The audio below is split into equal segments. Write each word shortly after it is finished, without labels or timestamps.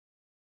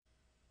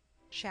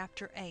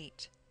Chapter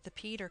 8. The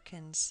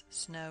Peterkins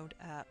Snowed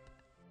Up.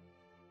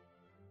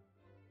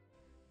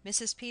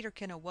 Mrs.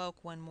 Peterkin awoke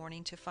one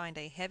morning to find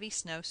a heavy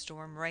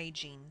snowstorm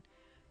raging.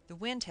 The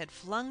wind had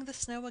flung the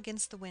snow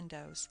against the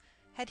windows,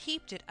 had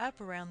heaped it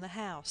up around the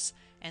house,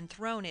 and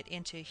thrown it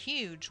into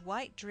huge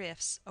white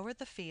drifts over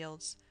the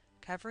fields,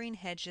 covering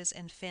hedges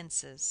and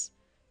fences.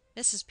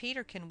 Mrs.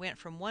 Peterkin went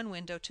from one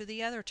window to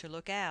the other to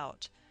look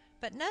out,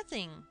 but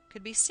nothing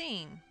could be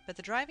seen but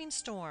the driving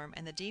storm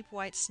and the deep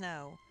white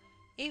snow.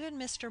 Even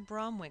Mr.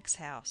 Bromwick's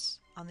house,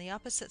 on the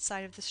opposite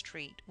side of the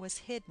street, was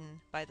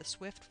hidden by the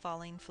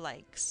swift-falling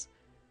flakes.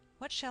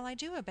 "What shall I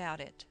do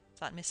about it?"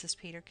 thought Mrs.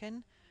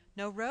 Peterkin.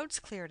 "No roads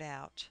cleared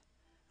out.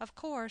 Of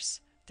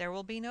course, there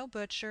will be no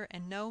butcher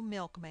and no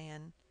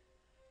milkman."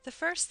 The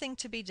first thing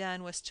to be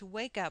done was to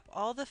wake up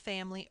all the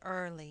family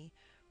early,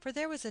 for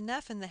there was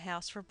enough in the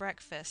house for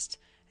breakfast,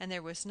 and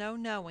there was no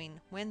knowing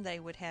when they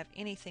would have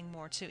anything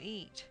more to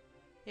eat.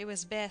 It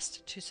was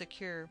best to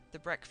secure the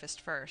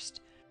breakfast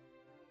first.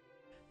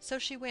 So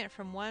she went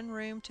from one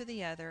room to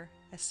the other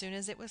as soon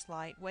as it was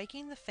light,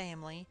 waking the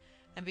family,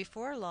 and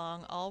before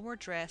long all were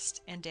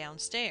dressed and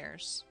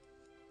downstairs.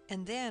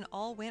 And then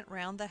all went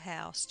round the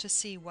house to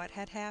see what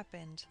had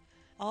happened.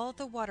 All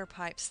the water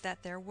pipes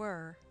that there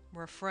were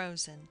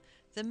frozen.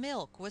 The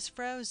milk was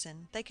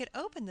frozen. They could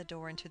open the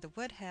door into the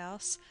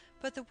woodhouse,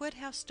 but the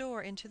woodhouse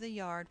door into the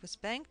yard was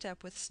banked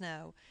up with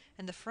snow,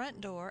 and the front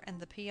door and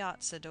the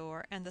piazza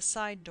door and the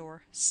side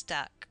door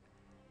stuck.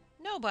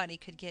 Nobody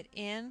could get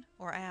in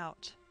or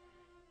out.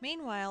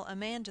 Meanwhile,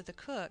 Amanda the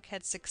cook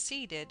had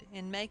succeeded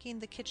in making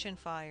the kitchen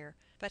fire,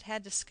 but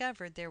had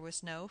discovered there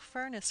was no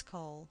furnace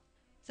coal.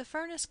 "The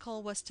furnace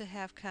coal was to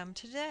have come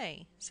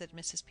to-day," said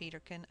Mrs.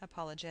 Peterkin,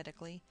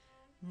 apologetically.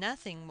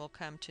 "Nothing will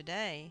come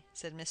to-day,"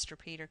 said Mr.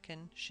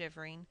 Peterkin,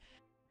 shivering.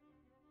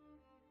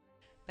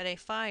 But a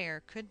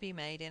fire could be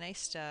made in a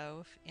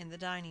stove in the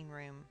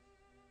dining-room.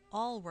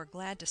 All were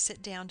glad to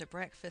sit down to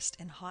breakfast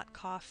and hot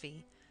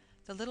coffee.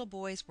 The little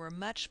boys were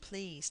much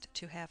pleased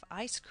to have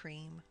ice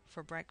cream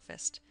for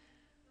breakfast.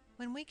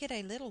 "When we get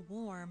a little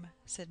warm,"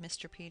 said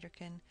Mr.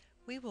 Peterkin,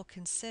 "we will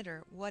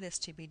consider what is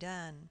to be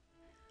done."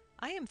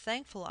 "I am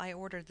thankful I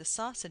ordered the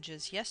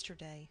sausages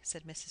yesterday,"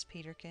 said Mrs.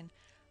 Peterkin.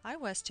 "I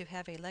was to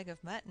have a leg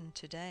of mutton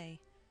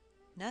to-day."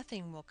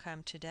 "Nothing will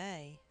come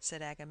to-day,"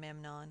 said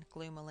Agamemnon,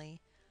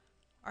 gloomily.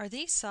 "Are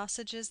these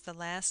sausages the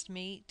last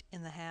meat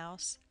in the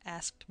house?"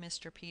 asked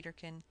Mr.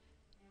 Peterkin.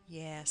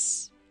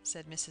 "Yes,"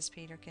 said Mrs.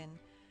 Peterkin.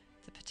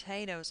 The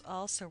potatoes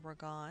also were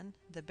gone,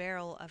 the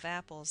barrel of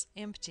apples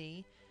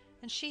empty,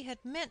 and she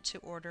had meant to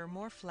order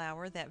more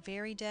flour that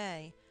very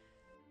day.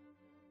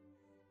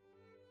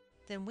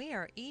 "Then we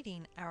are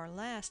eating our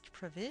last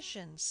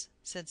provisions,"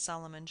 said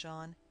Solomon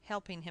John,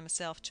 helping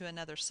himself to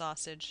another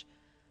sausage.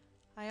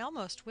 "I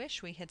almost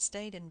wish we had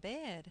stayed in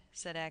bed,"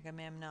 said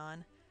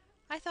Agamemnon.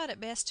 "I thought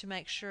it best to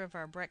make sure of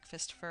our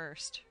breakfast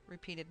first,"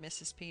 repeated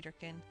Mrs.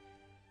 Peterkin.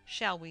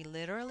 "Shall we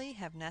literally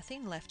have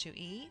nothing left to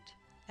eat?"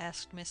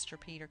 asked Mr.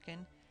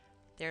 Peterkin.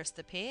 "There's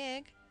the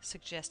pig,"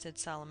 suggested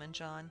Solomon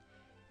John.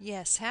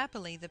 Yes,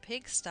 happily the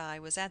pigsty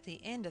was at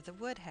the end of the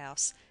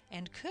woodhouse,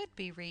 and could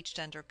be reached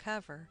under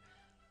cover.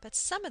 But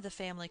some of the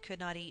family could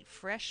not eat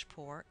fresh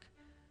pork.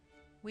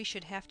 "We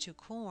should have to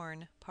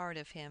corn part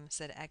of him,"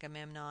 said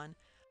Agamemnon.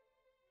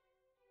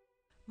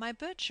 "My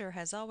butcher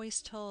has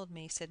always told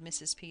me," said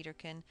Mrs.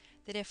 Peterkin,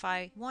 "that if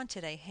I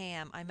wanted a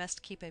ham I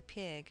must keep a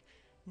pig.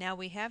 Now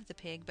we have the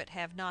pig, but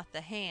have not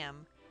the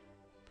ham."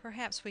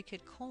 "Perhaps we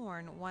could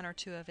corn one or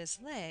two of his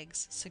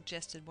legs,"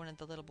 suggested one of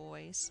the little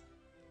boys.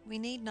 "We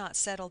need not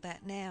settle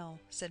that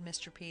now," said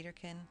Mr.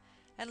 Peterkin.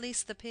 "At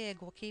least the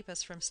pig will keep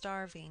us from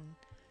starving."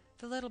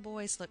 The little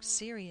boys looked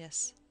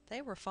serious.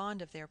 They were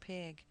fond of their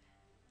pig.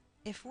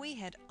 "If we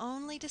had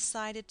only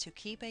decided to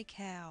keep a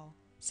cow,"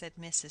 said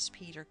Mrs.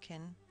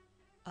 Peterkin.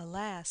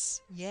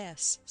 "Alas,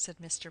 yes," said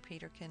Mr.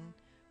 Peterkin.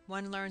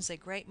 "One learns a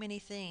great many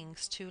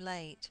things too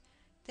late.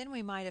 Then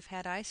we might have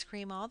had ice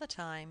cream all the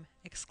time,"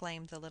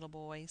 exclaimed the little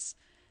boys.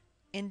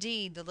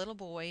 Indeed, the little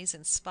boys,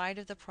 in spite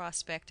of the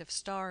prospect of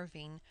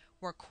starving,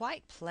 were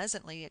quite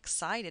pleasantly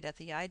excited at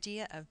the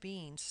idea of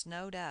being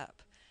snowed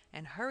up,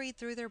 and hurried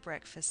through their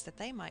breakfast that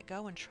they might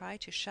go and try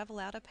to shovel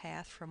out a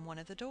path from one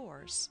of the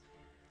doors.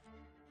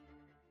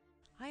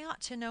 "I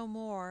ought to know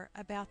more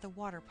about the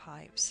water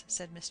pipes,"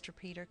 said Mr.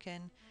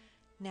 Peterkin.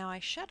 "Now I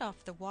shut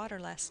off the water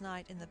last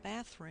night in the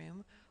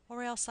bathroom,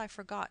 or else I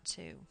forgot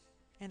to,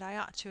 and I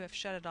ought to have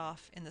shut it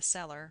off in the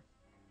cellar."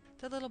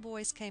 The little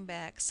boys came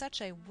back.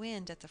 Such a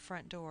wind at the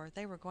front door!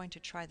 They were going to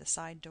try the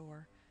side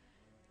door.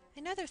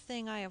 "Another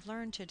thing I have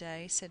learned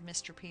to-day," said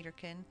Mr.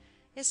 Peterkin,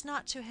 "is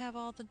not to have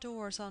all the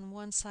doors on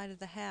one side of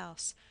the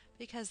house,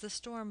 because the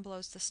storm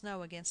blows the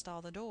snow against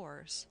all the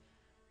doors."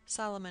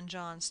 Solomon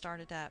John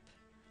started up.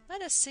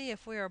 "Let us see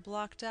if we are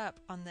blocked up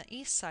on the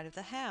east side of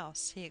the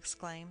house!" he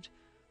exclaimed.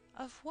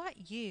 "Of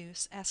what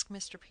use?" asked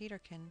Mr.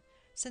 Peterkin,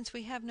 "since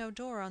we have no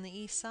door on the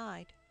east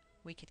side?"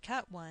 "We could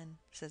cut one,"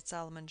 said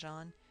Solomon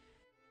John.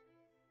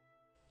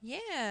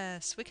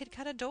 "Yes, we could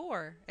cut a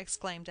door!"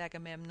 exclaimed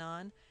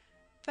Agamemnon.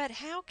 "But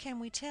how can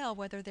we tell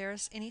whether there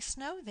is any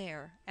snow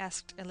there?"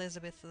 asked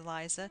Elizabeth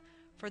Eliza,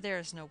 "for there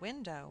is no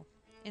window."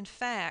 In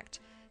fact,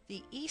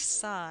 the east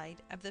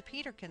side of the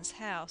Peterkins'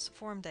 house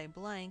formed a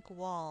blank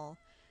wall.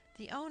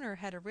 The owner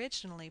had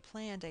originally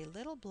planned a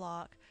little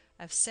block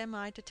of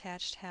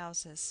semi-detached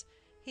houses.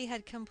 He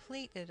had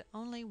completed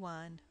only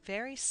one,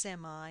 very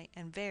semi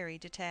and very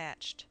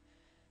detached.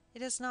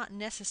 "It is not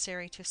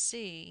necessary to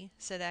see,"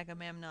 said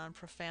Agamemnon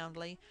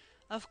profoundly.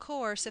 "Of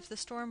course, if the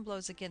storm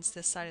blows against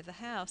this side of the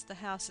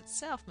house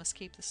itself must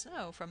keep the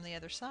snow from the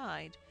other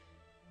side."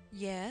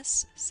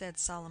 "Yes," said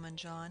Solomon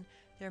John,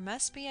 "there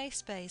must be a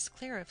space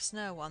clear of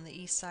snow on the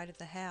east side of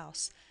the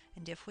house,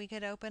 and if we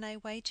could open a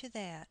way to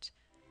that—"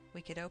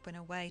 "We could open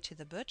a way to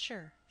the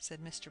butcher," said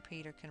Mr.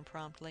 Peterkin,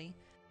 promptly.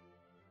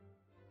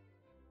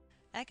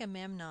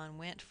 Agamemnon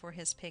went for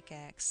his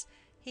pickaxe.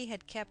 He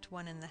had kept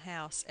one in the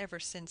house ever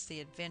since the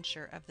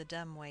adventure of the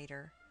dumb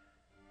waiter.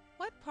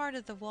 "What part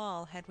of the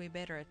wall had we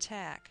better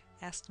attack?"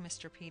 asked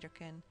Mr.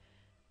 Peterkin.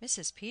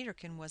 Mrs.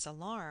 Peterkin was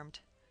alarmed.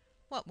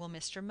 "What will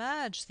Mr.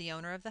 Mudge, the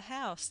owner of the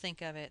house,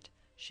 think of it?"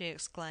 she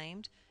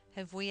exclaimed.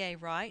 "Have we a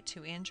right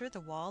to injure the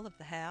wall of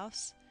the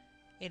house?"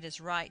 "It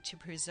is right to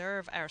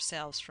preserve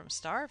ourselves from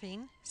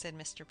starving," said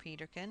Mr.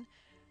 Peterkin.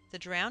 "The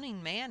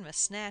drowning man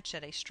must snatch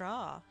at a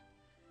straw."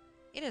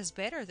 "It is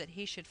better that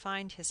he should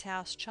find his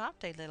house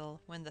chopped a little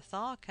when the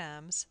thaw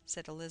comes,"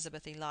 said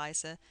Elizabeth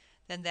Eliza,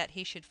 "than that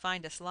he should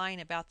find us lying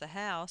about the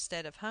house,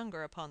 dead of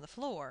hunger, upon the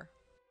floor."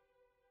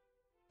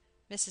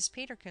 Mrs.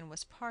 Peterkin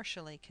was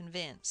partially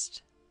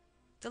convinced.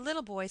 The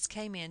little boys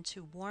came in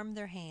to warm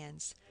their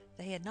hands.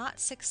 They had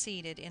not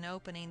succeeded in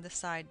opening the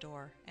side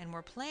door, and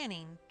were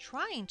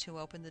trying to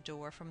open the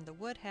door from the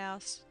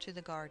woodhouse to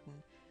the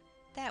garden.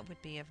 "That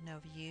would be of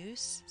no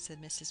use," said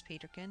Mrs.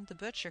 Peterkin. "The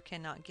butcher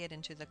cannot get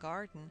into the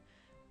garden."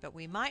 "But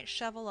we might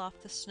shovel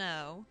off the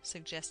snow,"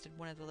 suggested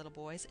one of the little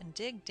boys, "and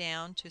dig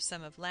down to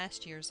some of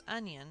last year's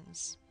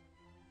onions."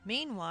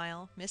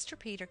 Meanwhile, Mr.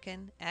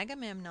 Peterkin,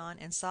 Agamemnon,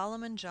 and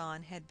Solomon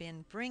John had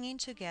been bringing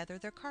together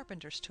their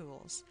carpenter's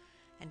tools,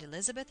 and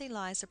Elizabeth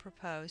Eliza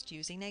proposed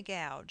using a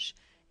gouge,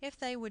 if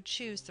they would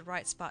choose the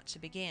right spot to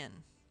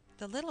begin.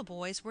 The little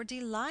boys were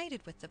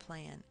delighted with the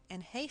plan,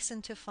 and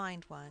hastened to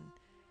find one,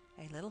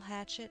 a little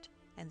hatchet,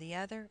 and the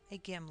other a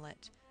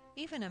gimlet.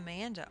 Even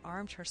Amanda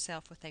armed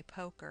herself with a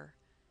poker.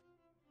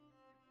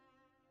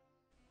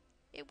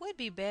 "It would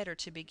be better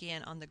to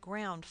begin on the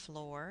ground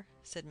floor,"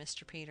 said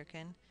Mr.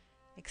 Peterkin.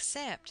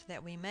 "Except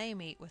that we may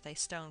meet with a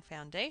stone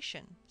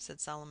foundation,"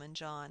 said Solomon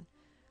John.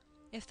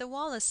 "If the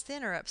wall is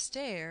thinner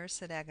upstairs,"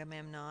 said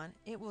Agamemnon,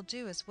 "it will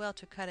do as well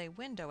to cut a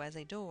window as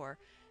a door,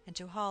 and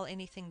to haul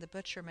anything the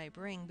butcher may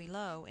bring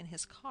below in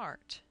his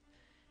cart."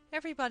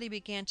 Everybody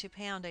began to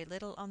pound a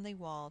little on the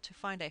wall to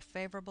find a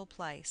favorable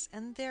place,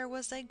 and there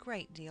was a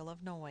great deal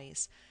of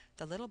noise.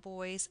 The little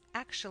boys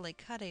actually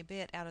cut a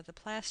bit out of the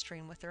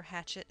plastering with their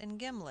hatchet and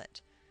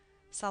gimlet.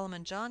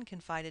 Solomon John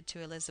confided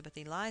to Elizabeth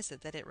Eliza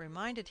that it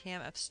reminded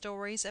him of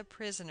stories of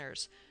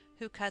prisoners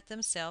who cut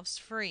themselves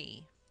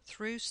free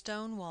through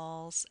stone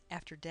walls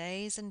after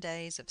days and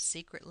days of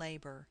secret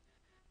labor.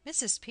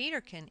 Mrs.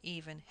 Peterkin,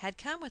 even, had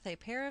come with a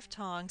pair of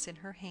tongs in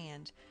her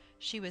hand.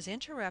 She was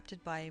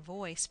interrupted by a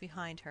voice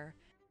behind her.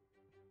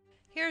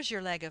 "Here's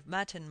your leg of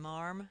mutton,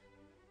 marm."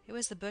 It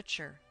was the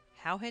butcher.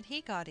 How had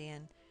he got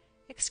in?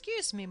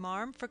 "Excuse me,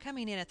 marm, for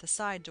coming in at the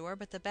side door,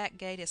 but the back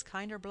gate is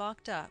kinder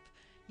blocked up.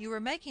 You were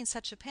making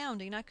such a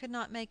pounding I could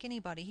not make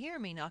anybody hear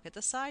me knock at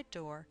the side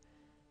door."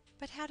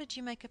 "But how did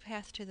you make a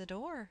path to the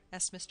door?"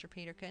 asked Mr.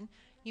 Peterkin.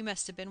 "You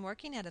must have been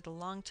working at it a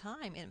long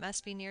time. It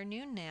must be near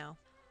noon now."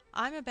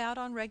 "I'm about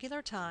on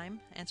regular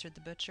time," answered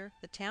the butcher.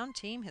 "The town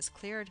team has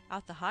cleared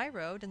out the high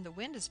road, and the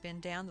wind has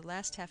been down the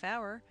last half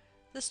hour.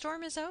 The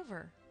storm is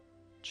over."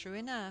 True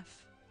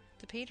enough.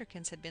 The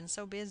Peterkins had been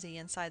so busy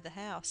inside the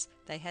house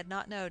they had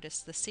not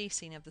noticed the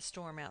ceasing of the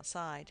storm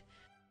outside.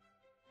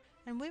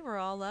 "And we were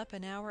all up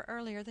an hour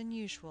earlier than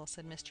usual,"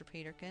 said Mr.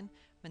 Peterkin,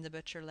 when the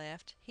butcher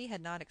left. He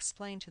had not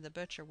explained to the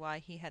butcher why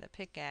he had a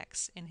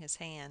pickaxe in his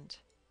hand.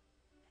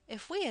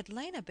 "If we had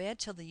lain abed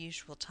till the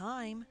usual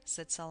time,"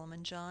 said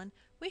Solomon John,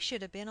 "we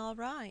should have been all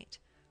right."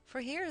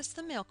 "For here is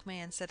the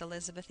milkman," said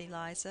Elizabeth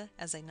Eliza,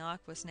 as a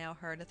knock was now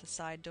heard at the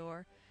side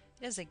door.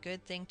 "It is a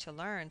good thing to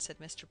learn," said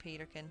Mr.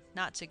 Peterkin,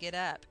 "not to get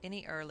up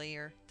any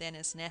earlier than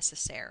is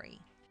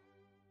necessary."